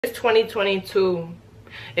It's 2022.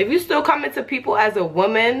 If you still coming to people as a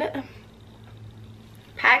woman,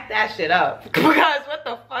 pack that shit up. Because what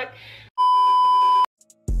the fuck?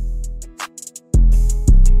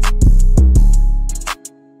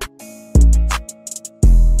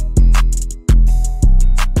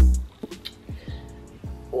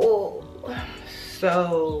 Oh,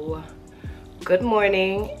 so good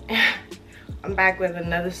morning. I'm back with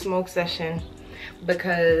another smoke session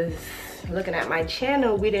because looking at my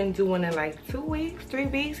channel, we didn't do one in like 2 weeks, 3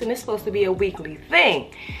 weeks, and it's supposed to be a weekly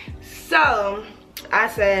thing. So I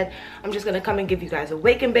said I'm just gonna come and give you guys a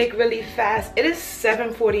wake and bake really fast. It is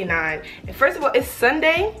 7:49, and first of all, it's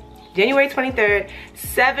Sunday, January 23rd,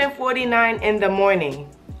 7:49 in the morning.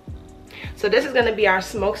 So this is gonna be our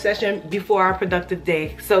smoke session before our productive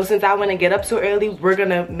day. So since I wanna get up so early, we're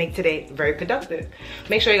gonna make today very productive.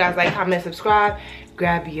 Make sure you guys like, comment, subscribe,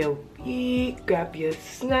 grab your eat, grab your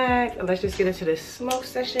snack, and let's just get into this smoke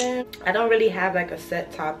session. I don't really have like a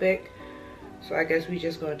set topic, so I guess we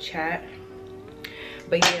just gonna chat.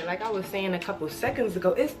 But yeah, like I was saying a couple seconds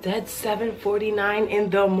ago, it's dead 7:49 in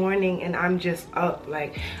the morning and I'm just up.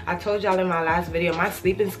 Like I told y'all in my last video, my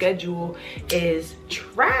sleeping schedule is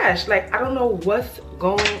trash. Like I don't know what's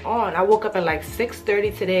going on. I woke up at like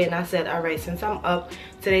 6:30 today and I said, all right, since I'm up,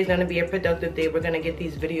 today's gonna be a productive day. We're gonna get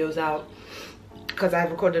these videos out because I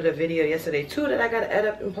recorded a video yesterday too that I gotta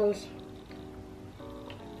edit and post.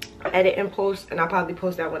 And I'll probably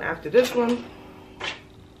post that one after this one.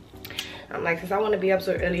 I'm like, since I want to be up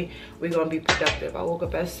so early, we're gonna be productive. I woke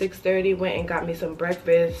up at 6:30, went and got me some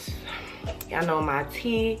breakfast. Y'all know, my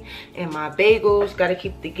tea and my bagels. Gotta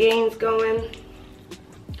keep the gains going.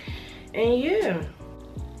 And yeah,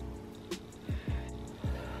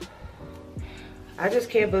 I just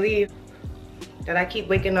can't believe that I keep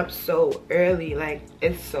waking up so early. Like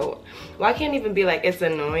it's so, well, I can't even be like it's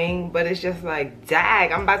annoying, but it's just like,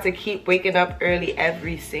 dag, I'm about to keep waking up early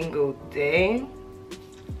every single day.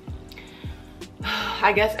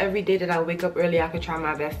 I guess every day that I wake up early, I could try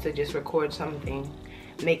my best to just record something,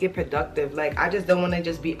 make it productive. Like I just don't want to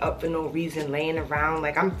just be up for no reason, laying around.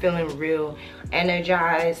 Like I'm feeling real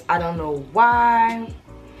energized. I don't know why,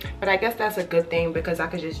 but I guess that's a good thing because I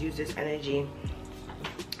could just use this energy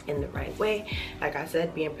in the right way. Like I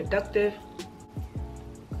said, being productive.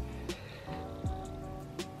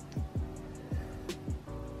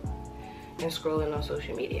 And scrolling on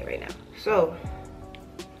social media right now. So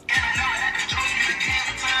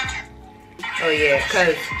oh yeah,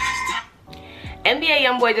 cause NBA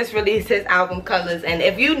YoungBoy just released his album Colors, and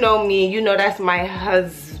if you know me, you know that's my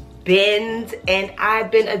husband, and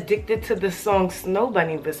I've been addicted to the song Snow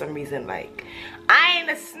Bunny for some reason. Like, I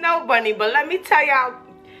ain't a snow bunny, but let me tell y'all,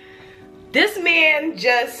 this man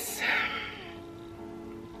just,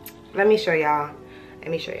 let me show y'all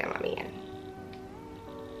my man.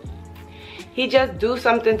 He just do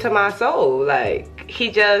something to my soul. Like,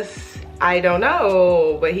 he just, I don't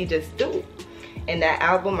know, but he just do. And that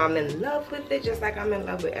album, I'm in love with it, just like I'm in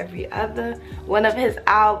love with every other one of his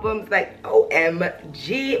albums. Like,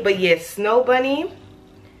 OMG. But yeah, Snow Bunny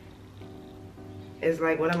is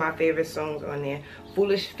like one of my favorite songs on there.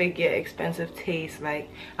 Foolish Figure, Expensive Taste. Like,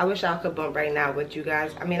 I wish I could bump right now with you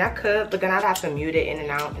guys. I mean, I could, but then I'd have to mute it in and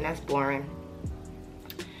out, and that's boring.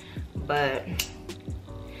 But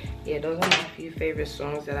yeah, those are my few favorite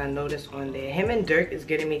songs that I noticed on there. Him and Dirk is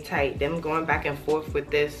getting me tight. Them going back and forth with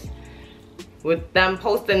this, with them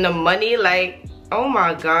posting the money, like, oh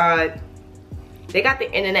my god. They got the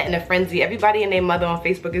internet in a frenzy. Everybody and their mother on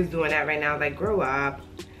Facebook is doing that right now. Like, grow up.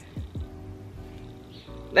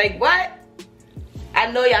 Like, what?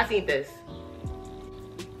 I know y'all seen this.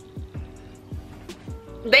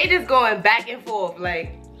 They just going back and forth,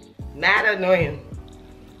 like, mad annoying.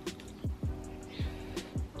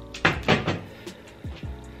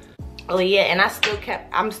 Oh yeah, and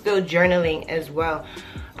I'm still journaling as well.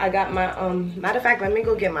 I got my, matter of fact, let me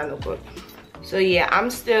go get my notebook. So yeah, I'm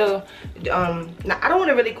still, now I don't want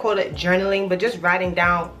to really call it journaling, but just writing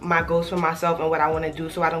down my goals for myself and what I want to do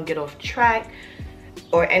so I don't get off track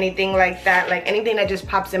or anything like that. Like anything that just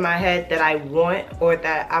pops in my head that I want or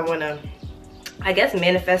that I want to, I guess,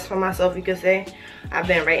 manifest for myself, you could say. I've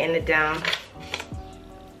been writing it down.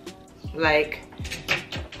 Like,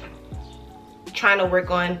 trying to work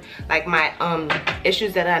on like my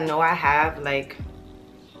issues that I know I have, like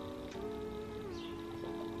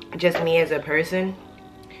just me as a person,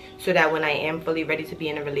 so that when I am fully ready to be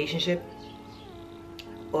in a relationship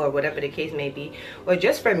or whatever the case may be, or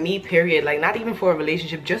just for me, period, like not even for a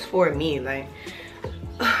relationship, just for me, like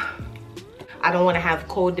I don't want to have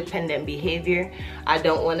codependent behavior. I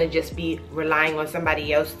don't want to just be relying on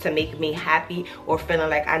somebody else to make me happy or feeling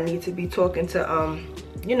like I need to be talking to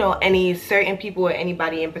you know, any certain people or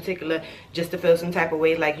anybody in particular just to feel some type of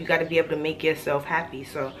way. Like, you got to be able to make yourself happy.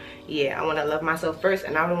 So yeah, I want to love myself first,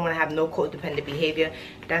 and I don't want to have no codependent behavior.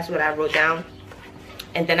 That's what I wrote down.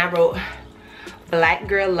 And then I wrote black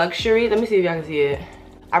girl luxury. Let me see if y'all can see it.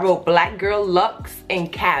 I wrote black girl lux in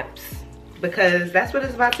caps, because that's what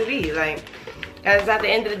it's about to be. Like, as at the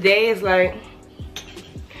end of the day, it's like,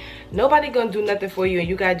 nobody gonna do nothing for you, and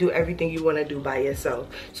you gotta do everything you want to do by yourself.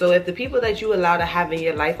 So if the people that you allow to have in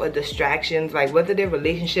your life are distractions, like whether they're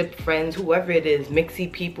relationship, friends, whoever it is, mixy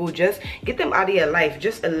people, just get them out of your life.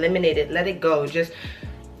 Just eliminate it, let it go, just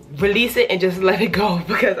release it and just let it go.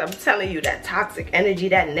 Because I'm telling you, that toxic energy,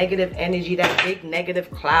 that negative energy, that big negative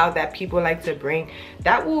cloud that people like to bring,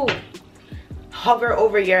 that will hover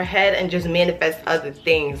over your head and just manifest other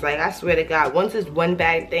things. Like, I swear to God, once it's one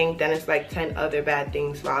bad thing, then it's like 10 other bad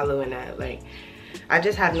things following that. Like, I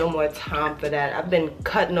just have no more time for that. I've been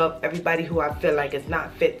cutting off everybody who I feel like is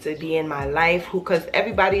not fit to be in my life, because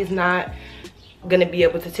everybody's not gonna be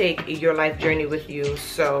able to take your life journey with you.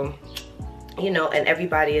 So, you know, and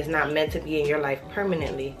everybody is not meant to be in your life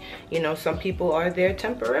permanently. You know, some people are there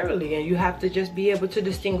temporarily, and you have to just be able to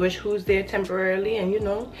distinguish who's there temporarily, and, you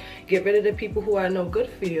know, get rid of the people who are no good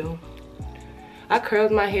for you. I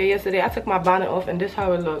curled my hair yesterday. I took my bonnet off, and this is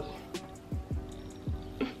how it looked.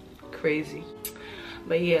 Crazy.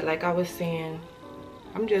 But yeah, like I was saying,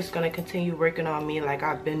 I'm just gonna continue working on me like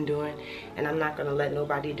I've been doing, and I'm not gonna let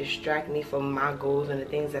nobody distract me from my goals and the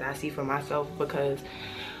things that I see for myself, because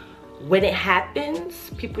when it happens,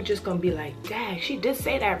 people just gonna be like, dang, she did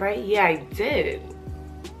say that, right? Yeah, I did.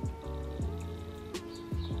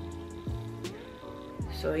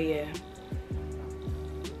 So yeah,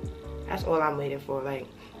 that's all I'm waiting for. Like,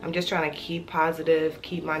 I'm just trying to keep positive,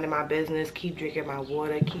 keep minding my business, keep drinking my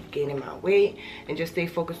water, keep gaining my weight, and just stay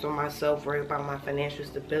focused on myself, worry about my financial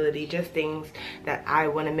stability, just things that I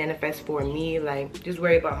want to manifest for me. Like, just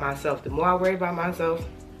worry about myself. The more I worry about myself,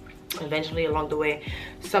 eventually along the way,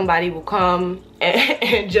 somebody will come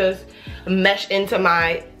and just mesh into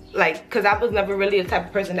my, like, because I was never really the type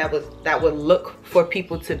of person that would look for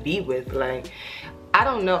people to be with. Like, I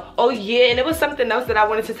don't know. Oh yeah, and it was something else that I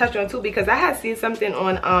wanted to touch on too, because I had seen something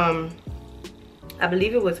on I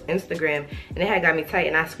believe it was Instagram, and it had got me tight,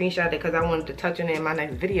 and I screenshot it because I wanted to touch on it in my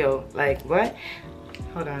next video. Like, what?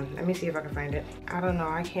 Hold on, let me see if I can find it. I don't know,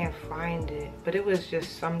 I can't find it, but it was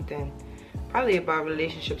just something probably about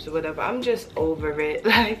relationships or whatever. I'm just over it.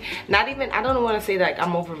 Like, not even, I don't want to say like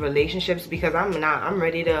I'm over relationships, because I'm not. I'm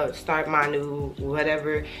ready to start my new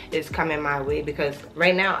whatever is coming my way, because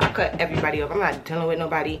right now I cut everybody off. I'm not dealing with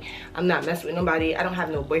nobody. I'm not messing with nobody. I don't have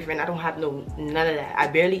no boyfriend. I don't have none of that. I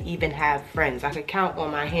barely even have friends. I could count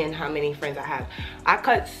on my hand how many friends I have. I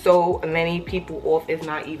cut so many people off, it's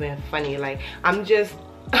not even funny. Like, I'm just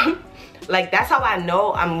like, that's how I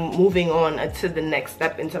know I'm moving on to the next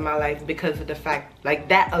step into my life, because of the fact, like,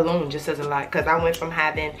 that alone just says a lot. Because I went from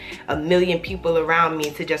having a million people around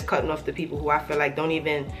me to just cutting off the people who I feel like don't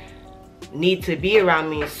even need to be around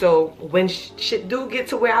me. So when shit do get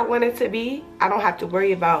to where I want it to be, I don't have to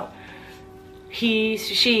worry about he,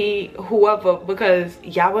 she, whoever, because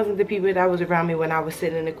y'all wasn't the people that was around me when I was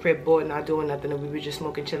sitting in the crib bored, not doing nothing, and we were just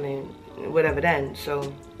smoking, chilling, whatever then.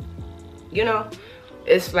 So, you know,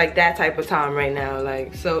 it's like that type of time right now.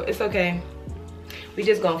 Like, so it's okay. We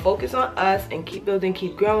just gonna focus on us and keep building,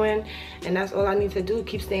 keep growing, and that's all I need to do.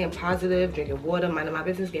 Keep staying positive, drinking water, minding my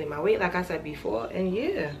business, getting my weight like I said before, and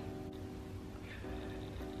yeah,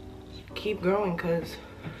 keep growing, because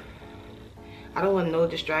I don't want no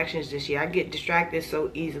distractions this year. I get distracted so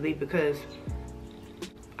easily because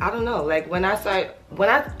I don't know, like, and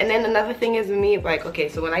then another thing is with me, like, okay,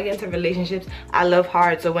 so when I get into relationships, I love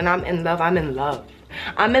hard. So when I'm in love, I'm in love.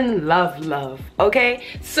 I'm in love, okay?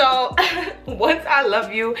 So once I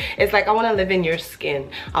love you, it's like I want to live in your skin.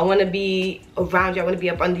 I want to be around you. I want to be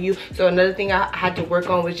up under you. So another thing I had to work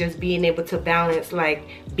on was just being able to balance, like,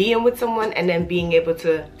 being with someone and then being able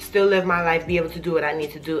to still live my life, be able to do what I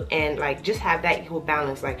need to do, and like just have that equal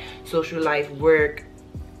balance, like social life, work,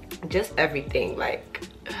 just everything. Like,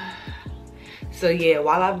 so yeah,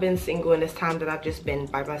 while I've been single in this time that I've just been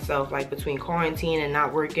by myself, like between quarantine and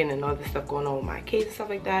not working and all this stuff going on with my kids and stuff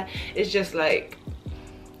like that, it's just like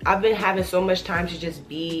I've been having so much time to just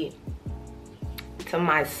be to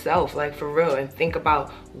myself, like, for real, and think about,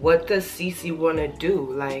 what does CiCi want to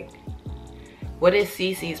do? Like, what is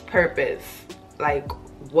CiCi's purpose? Like,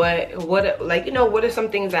 what, like, you know, what are some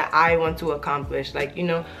things that I want to accomplish, like, you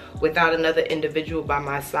know, without another individual by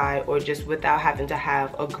my side, or just without having to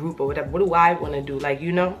have a group or whatever. What do I want to do, like,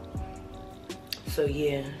 you know? So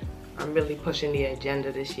yeah, I'm really pushing the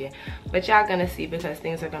agenda this year. But y'all gonna see, because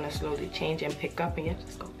things are gonna slowly change and pick up, and you're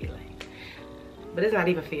just gonna be like, but it's not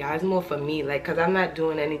even for y'all, it's more for me, like, because I'm not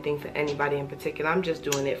doing anything for anybody in particular. I'm just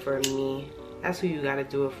doing it for me. That's who you gotta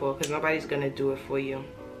do it for, because nobody's gonna do it for you.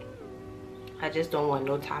 I just don't want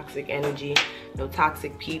no toxic energy, no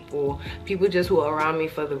toxic people just who are around me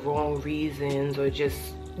for the wrong reasons, or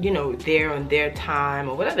just, you know, there on their time,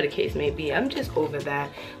 or whatever the case may be. I'm just over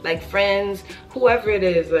that. Like, friends, whoever it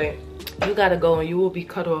is, like, you gotta go and you will be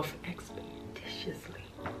cut off expeditiously.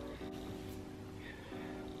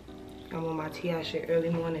 I'm on my tea shit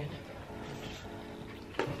early morning.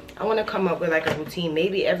 I want to come up with like a routine.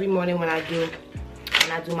 Maybe every morning when I do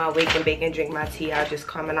my wake and bake and drink my tea, I'll just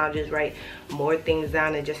come and I'll just write more things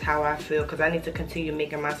down and just how I feel, because I need to continue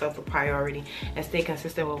making myself a priority and stay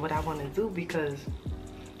consistent with what I want to do, because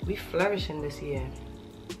we flourishing this year.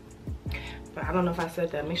 But I don't know if I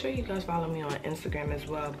said that. Make sure you guys follow me on Instagram as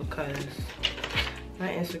well, because my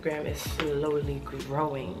Instagram is slowly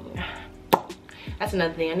growing. That's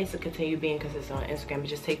another thing. I need to continue being consistent on Instagram and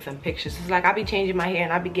just take some pictures. It's like I be changing my hair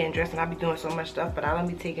and I be getting dressed and I be doing so much stuff, but I don't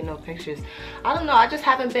be taking no pictures. I don't know. I just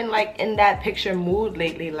haven't been like in that picture mood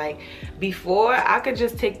lately. Like before, I could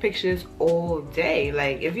just take pictures all day.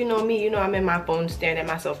 Like if you know me, you know I'm in my phone staring at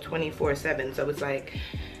myself 24/7. So it's like,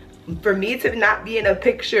 for me to not be in a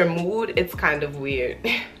picture mood, it's kind of weird.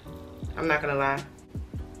 I'm not gonna lie.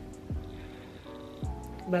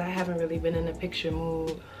 But I haven't really been in a picture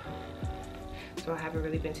mood. So I haven't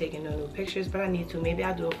really been taking no new pictures, but I need to. Maybe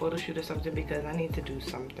I'll do a photo shoot or something, because I need to do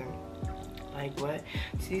something. Like what?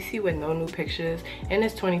 CiCi with no new pictures, and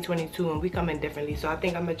it's 2022 and we coming differently. So I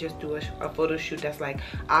think I'm gonna just do a photo shoot that's like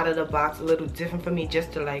out of the box, a little different for me,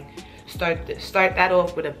 just to like start that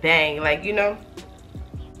off with a bang, like, you know.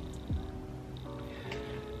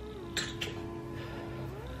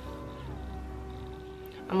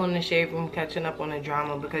 I'm on the Shade Room catching up on the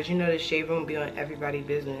drama, because you know the Shade Room be on everybody's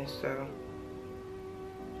business. So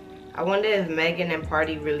I wonder if Megan and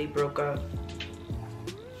Party really broke up.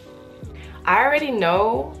 I already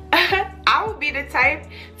know. I would be the type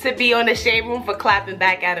to be on the Shade Room for clapping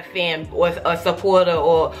back at a fan or a supporter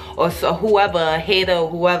or so whoever, a hater,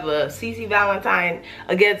 whoever, CiCi Valentine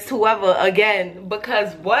against whoever again.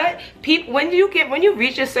 Because what people, when you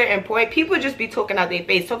reach a certain point, people just be talking out their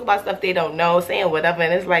face, talk about stuff they don't know, saying whatever,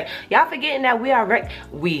 and it's like y'all forgetting that we are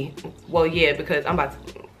well, yeah, because I'm about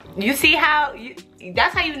to. You see how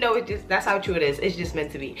that's how you know it, just that's how true it is. It's just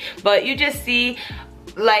meant to be. But you just see,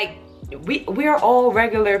 like, we're all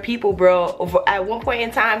regular people, bro. At one point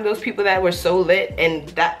in time, those people that were so lit and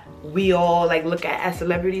that we all like look at as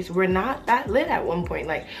celebrities, were not that lit at one point.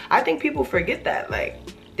 Like, I think people forget that, like,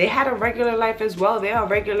 they had a regular life as well. They are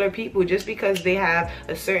regular people. Just because they have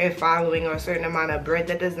a certain following or a certain amount of bread,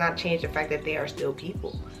 that does not change the fact that they are still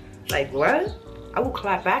people. Like, what? I will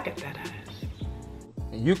clap back at that ass.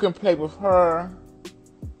 You can play with her,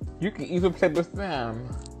 you can even play with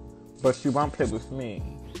them, but you won't play with me.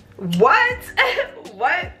 What?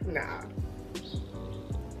 What? Nah.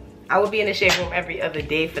 I would be in the Shade Room every other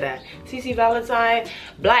day for that. CiCi Valentine,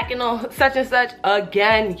 black and all, such and such,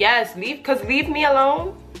 again, yes. Leave me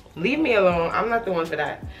alone. Leave me alone. I'm not the one for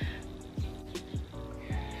that.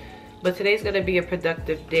 But today's gonna be a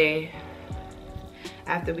productive day.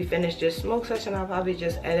 After we finish this smoke session, I'll probably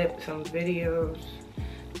just edit some videos,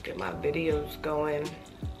 get my videos going,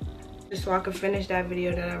 just so I can finish that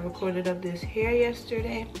video that I recorded of this hair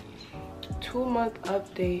yesterday. 2-month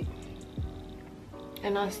update,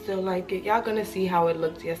 and I still like it. Y'all gonna see how it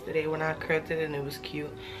looked yesterday when I curled it and it was cute.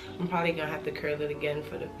 I'm probably gonna have to curl it again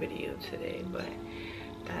for the video today, but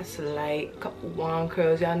that's light. Couple wand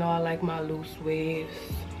curls. Y'all know I like my loose waves.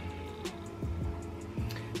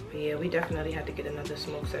 But yeah, we definitely had to get another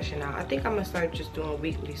smoke session out. I think I'm gonna start just doing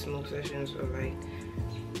weekly smoke sessions, or like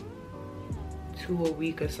 2 a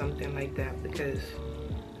week or something like that, because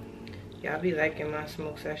y'all be liking my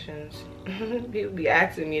smoke sessions. People be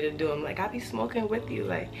asking me to do them. Like, I be smoking with you.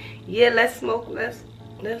 Like, yeah, let's smoke. Let's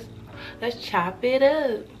chop it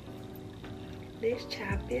up. Let's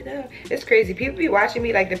chop it up. It's crazy. People be watching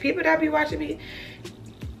me. Like, the people that be watching me,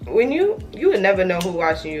 when you would never know who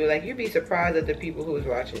watching you. Like, you'd be surprised at the people who's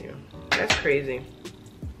watching you. That's crazy.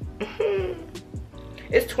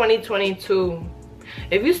 It's 2022.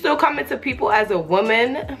 If you still coming to people as a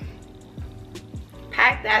woman,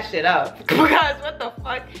 pack that shit up. Because what the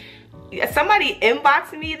fuck? Somebody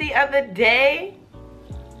inboxed me the other day,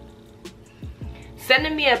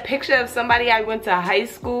 sending me a picture of somebody I went to high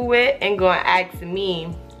school with, and gonna ask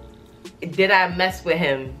me, did I mess with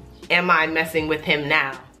him? Am I messing with him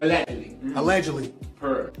now? Allegedly. Allegedly.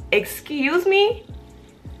 Excuse me?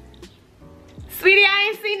 Sweetie, I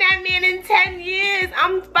ain't seen that man in 10 years.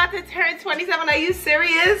 I'm about to turn 27. Are you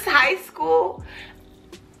serious? High school?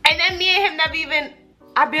 And then me and him never even,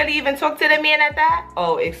 I barely even talked to the man at that.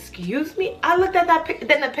 Oh, excuse me? I looked at that picture,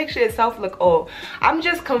 then the picture itself looked old. I'm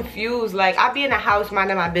just confused. Like, I be in the house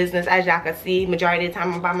minding my business, as y'all can see. Majority of the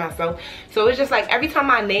time I'm by myself. So it's just like, every time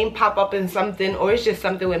my name pop up in something, or it's just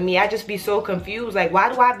something with me, I just be so confused. Like,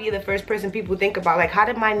 why do I be the first person people think about? Like, how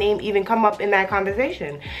did my name even come up in that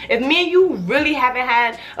conversation? If me and you really haven't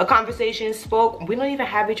had a conversation, spoke, we don't even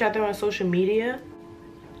have each other on social media.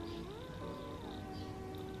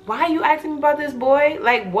 Why are you asking me about this boy?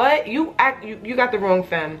 Like, what? You got the wrong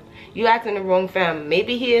femme. You acting the wrong femme.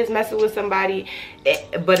 Maybe he is messing with somebody,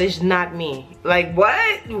 but it's not me. Like,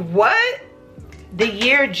 what? What? The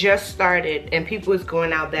year just started and people is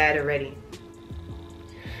going out bad already.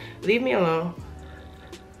 Leave me alone.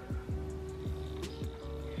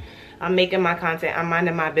 I'm making my content. I'm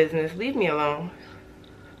minding my business. Leave me alone.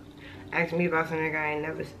 Ask me about something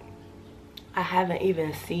I haven't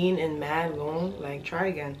even seen in mad long. Like, try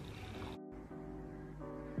again.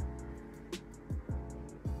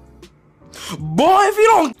 Boy, if you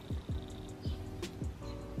don't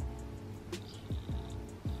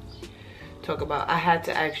talk about, I had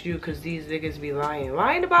to ask you because these niggas be lying.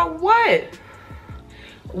 Lying about what?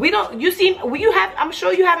 We don't, you see, you have, I'm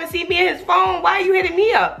sure you haven't seen me in his phone. Why are you hitting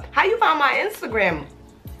me up? How you found my Instagram?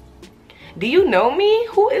 Do you know me?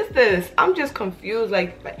 Who is this? I'm just confused.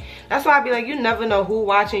 Like that's why I be like, you never know who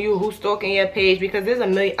watching you, who's stalking your page, because there's a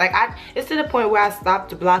million. Like, it's to the point where I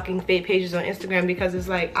stopped blocking fake pages on Instagram because it's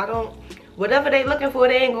like, I don't, whatever they looking for,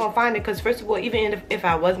 they ain't gonna find it. Because first of all, even if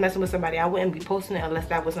I was messing with somebody, I wouldn't be posting it unless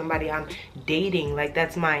that was somebody I'm dating. Like,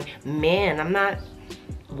 that's my man. I'm not,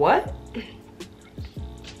 what?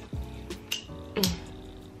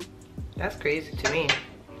 That's crazy to me.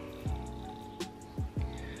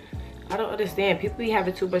 I don't understand. People be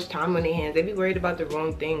having too much time on their hands. They be worried about the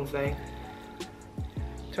wrong things. Like,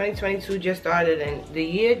 2022 just started and the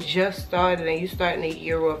year just started and you starting the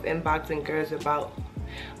year off inboxing girls about,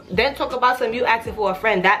 then talk about some you asking for a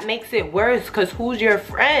friend. That makes it worse, because who's your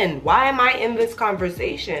friend? Why am I in this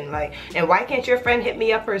conversation? Like, and why can't your friend hit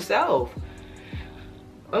me up herself?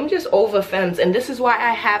 I'm just over femmes, and this is why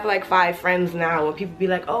I have like 5 friends now. When people be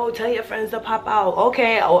like, oh, tell your friends to pop out.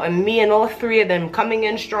 Okay, oh, and me and all 3 of them coming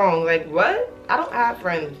in strong. Like, what? I don't have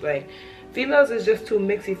friends. Like, females is just too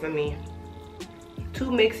mixy for me. Too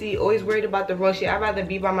mixy, always worried about the wrong shit. I'd rather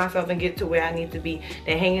be by myself and get to where I need to be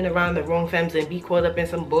than hanging around the wrong femmes and be caught up in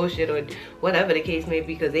some bullshit or whatever the case may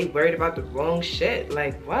be because they worried about the wrong shit.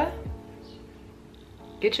 Like, what?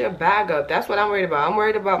 Get your bag up. That's what I'm worried about. I'm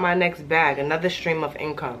worried about my next bag, another stream of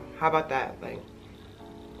income. How about that? Like,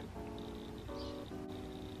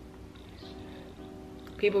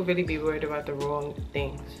 people really be worried about the wrong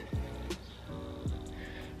things.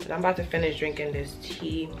 But I'm about to finish drinking this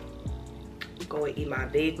tea. Go and eat my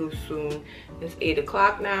bagel soon. It's 8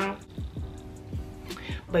 o'clock now.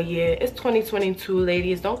 But yeah, it's 2022,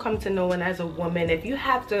 ladies. Don't come to no one as a woman. If you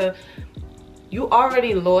have to, you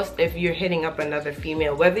already lost if you're hitting up another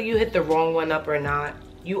female. Whether you hit the wrong one up or not,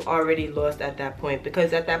 you already lost at that point,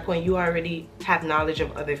 because at that point you already have knowledge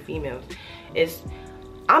of other females.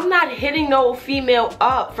 I'm not hitting no female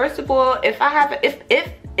up. First of all, if I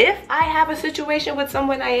have a situation with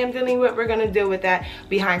someone I am dealing with, we're gonna deal with that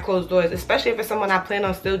behind closed doors. Especially if it's someone I plan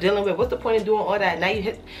on still dealing with. What's the point of doing all that?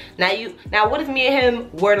 Now what if me and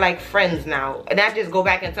him were like friends now, and I just go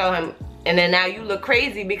back and tell him, and then now you look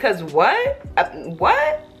crazy because what?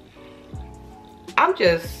 What? I'm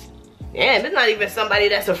just, yeah, there's not even somebody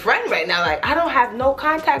that's a friend right now. Like, I don't have no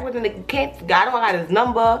contact with him. I don't got his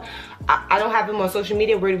number. I don't have him on social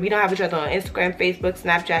media. We don't have each other on Instagram, Facebook,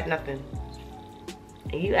 Snapchat, nothing.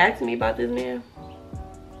 And you asking me about this man?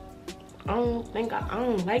 I don't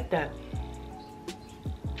like that.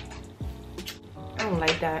 I don't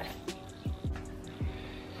like that.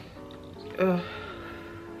 Ugh.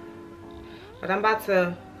 But I'm about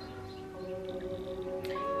to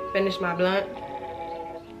finish my blunt.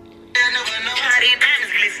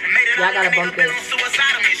 Y'all gotta bump this.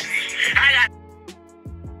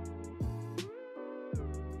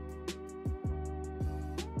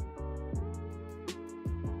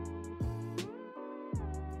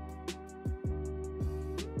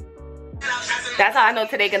 That's how I know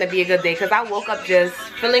today gonna be a good day, because I woke up just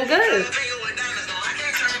feeling good.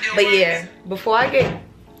 But yeah, before I get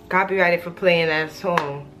copyrighted for playing that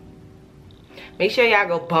song, make sure y'all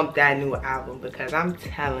go bump that new album, because I'm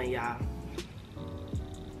telling y'all,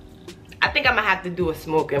 I think I'm gonna have to do a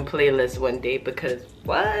smoking playlist one day, because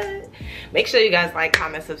what? Make sure you guys like,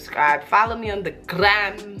 comment, subscribe, follow me on the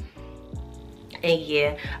gram. And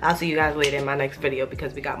yeah, I'll see you guys later in my next video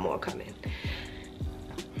because we got more coming.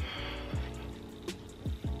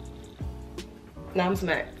 Now I'm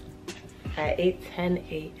smacked at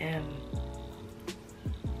 8:10 a.m.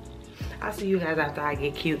 I'll see you guys after I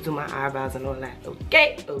get cute, do my eyebrows and all that.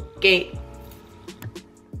 Okay, okay.